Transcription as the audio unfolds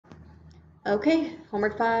Okay,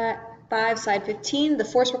 homework five, slide 15. The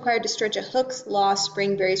force required to stretch a Hooke's law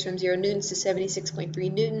spring varies from 0 newtons to 76.3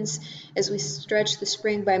 newtons as we stretch the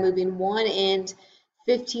spring by moving one end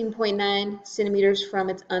 15.9 centimeters from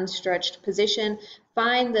its unstretched position.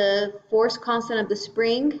 Find the force constant of the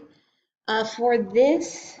spring. For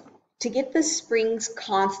this, to get the spring's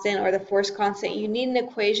constant or the force constant, you need an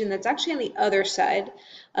equation that's actually on the other side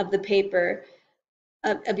of the paper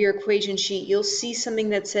of your equation sheet. You'll see something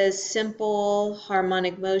that says simple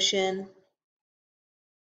harmonic motion.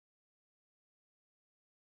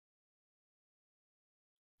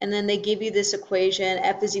 And then they give you this equation,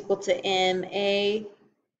 F is equal to ma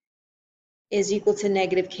is equal to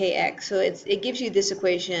negative kx. So it gives you this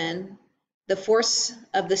equation. The force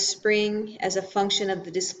of the spring as a function of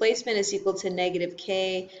the displacement is equal to negative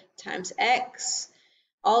k times x.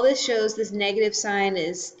 All this shows, this negative sign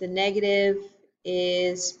is the negative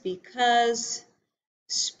is because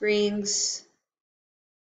springs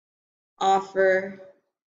offer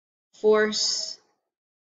force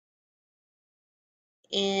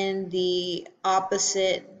in the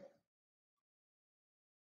opposite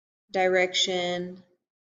direction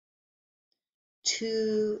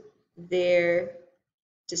to their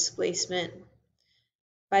displacement.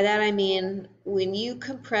 By that I mean, when you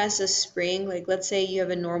compress a spring, like let's say you have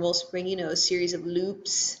a normal spring, you know, a series of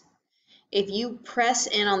loops. If you press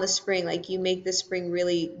in on the spring, like you make the spring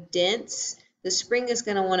really dense, the spring is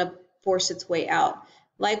going to want to force its way out.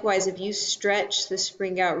 Likewise, if you stretch the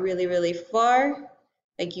spring out really, really far,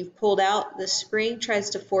 like you've pulled out, the spring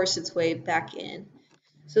tries to force its way back in.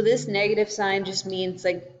 So this negative sign just means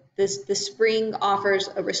like the spring offers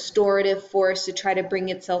a restorative force to try to bring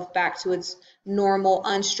itself back to its normal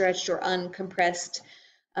unstretched or uncompressed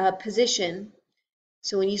position.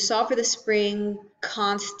 So when you solve for the spring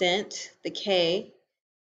constant, the K,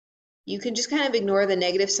 you can just kind of ignore the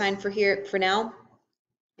negative sign for now.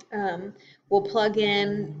 We'll plug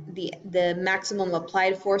in the maximum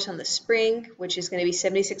applied force on the spring, which is going to be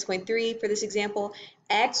 76.3 for this example.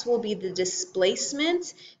 X will be the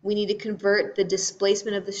displacement. We need to convert the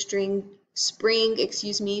displacement of the spring,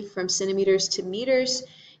 from centimeters to meters.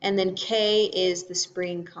 And then K is the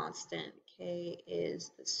spring constant. K is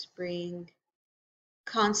the spring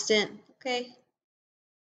constant, okay?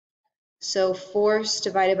 So force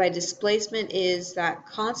divided by displacement is that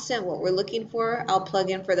constant, what we're looking for. I'll plug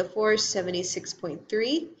in for the force,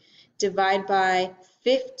 76.3, divide by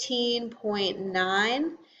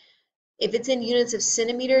 15.9. If it's in units of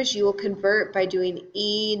centimeters, you will convert by doing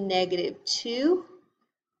E negative 2.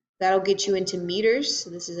 That'll get you into meters.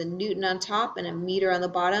 So this is a Newton on top and a meter on the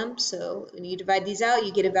bottom. So when you divide these out,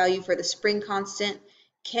 you get a value for the spring constant.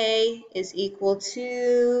 K is equal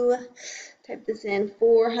to, type this in,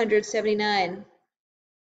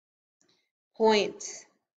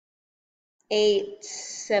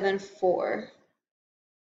 479.874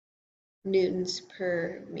 newtons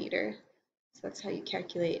per meter. So that's how you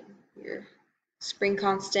calculate your spring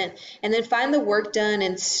constant. And then find the work done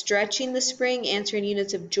in stretching the spring, answer in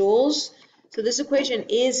units of joules. So this equation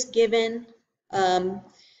is given.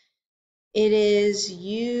 It is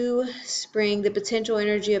U spring, the potential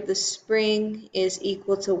energy of the spring is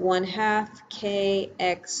equal to 1/2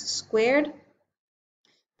 kx squared.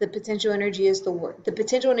 The potential energy is the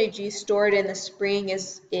potential energy stored in the spring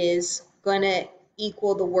is going to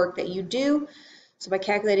equal the work that you do. So by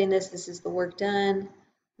calculating this, this is the work done.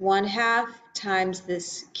 1/2 times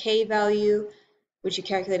this k value, which you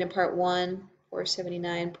calculate in part 1,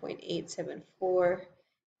 479.874,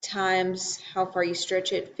 times how far you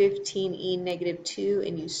stretch it, 15e negative 2,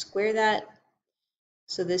 and you square that.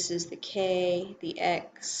 So this is the k, the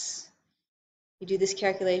x. You do this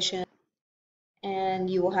calculation, and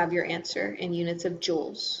you will have your answer in units of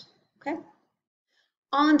joules. Okay?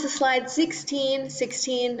 On to slide 16.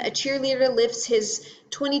 A cheerleader lifts his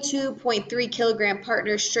 22.3 kilogram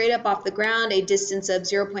partner straight up off the ground, a distance of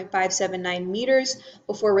 0.579 meters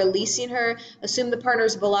before releasing her. Assume the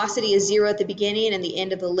partner's velocity is 0 at the beginning and the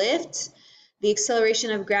end of the lift. The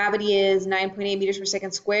acceleration of gravity is 9.8 meters per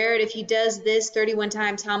second squared. If he does this 31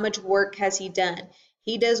 times, how much work has he done?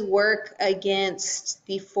 He does work against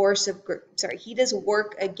the force of, he does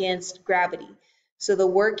work against gravity. So the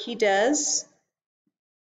work he does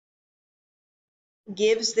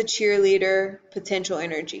gives the cheerleader potential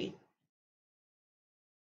energy,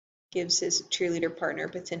 gives his cheerleader partner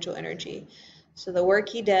potential energy. So the work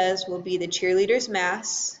he does will be the cheerleader's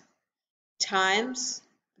mass times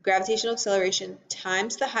gravitational acceleration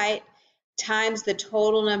times the height times the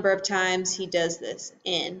total number of times he does this,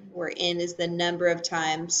 n, where n is the number of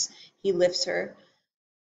times he lifts her.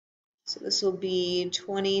 So this will be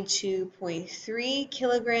 22.3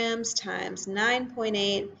 kilograms times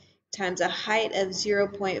 9.8 times a height of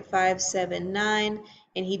 0.579,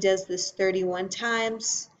 and he does this 31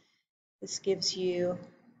 times. This gives you,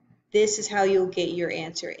 this is how you'll get your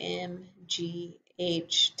answer,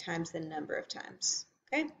 mgh times the number of times.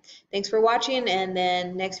 Okay, thanks for watching, and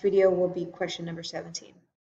then next video will be question number 17.